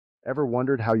Ever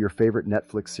wondered how your favorite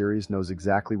Netflix series knows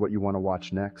exactly what you want to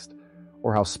watch next?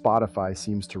 Or how Spotify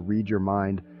seems to read your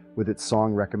mind with its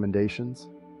song recommendations?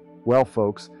 Well,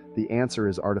 folks, the answer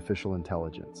is artificial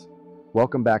intelligence.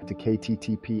 Welcome back to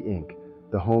KTTP Inc.,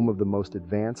 the home of the most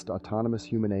advanced autonomous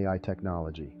human AI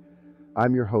technology.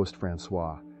 I'm your host,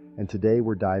 Francois, and today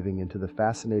we're diving into the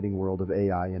fascinating world of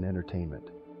AI in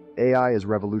entertainment. AI is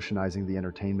revolutionizing the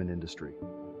entertainment industry,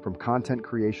 from content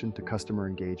creation to customer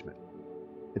engagement.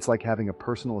 It's like having a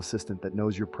personal assistant that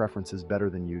knows your preferences better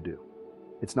than you do.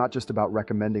 It's not just about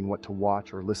recommending what to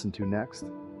watch or listen to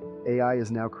next. AI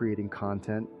is now creating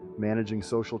content, managing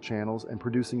social channels, and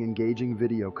producing engaging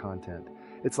video content.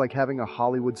 It's like having a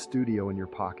Hollywood studio in your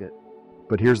pocket.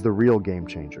 But here's the real game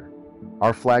changer.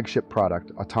 Our flagship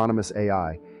product, Autonomous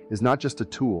AI, is not just a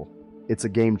tool, it's a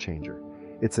game changer.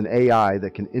 It's an AI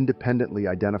that can independently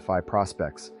identify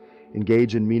prospects,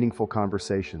 engage in meaningful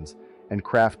conversations, and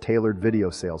craft tailored video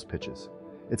sales pitches.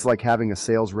 It's like having a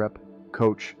sales rep,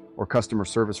 coach, or customer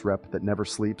service rep that never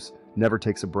sleeps, never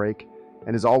takes a break,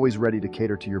 and is always ready to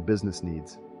cater to your business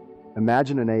needs.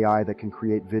 Imagine an AI that can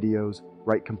create videos,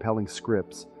 write compelling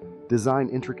scripts, design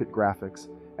intricate graphics,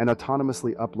 and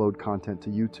autonomously upload content to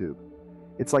YouTube.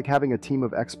 It's like having a team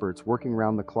of experts working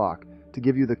round the clock to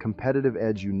give you the competitive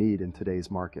edge you need in today's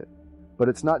market. But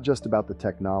it's not just about the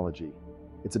technology,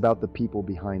 it's about the people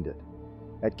behind it.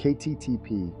 At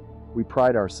KTTP, we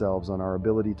pride ourselves on our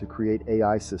ability to create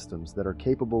AI systems that are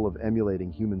capable of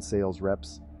emulating human sales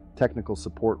reps, technical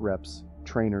support reps,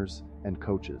 trainers, and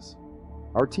coaches.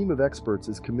 Our team of experts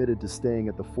is committed to staying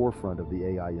at the forefront of the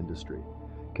AI industry,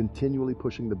 continually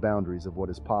pushing the boundaries of what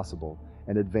is possible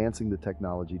and advancing the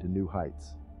technology to new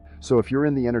heights. So if you're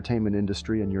in the entertainment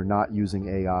industry and you're not using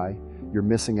AI, you're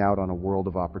missing out on a world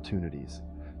of opportunities.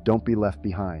 Don't be left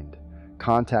behind.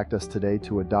 Contact us today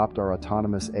to adopt our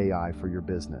autonomous AI for your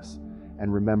business.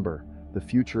 And remember, the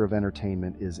future of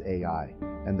entertainment is AI,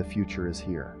 and the future is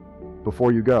here.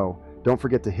 Before you go, don't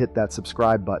forget to hit that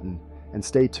subscribe button and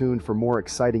stay tuned for more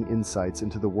exciting insights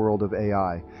into the world of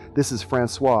AI. This is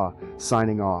Francois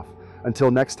signing off. Until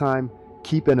next time,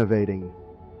 keep innovating,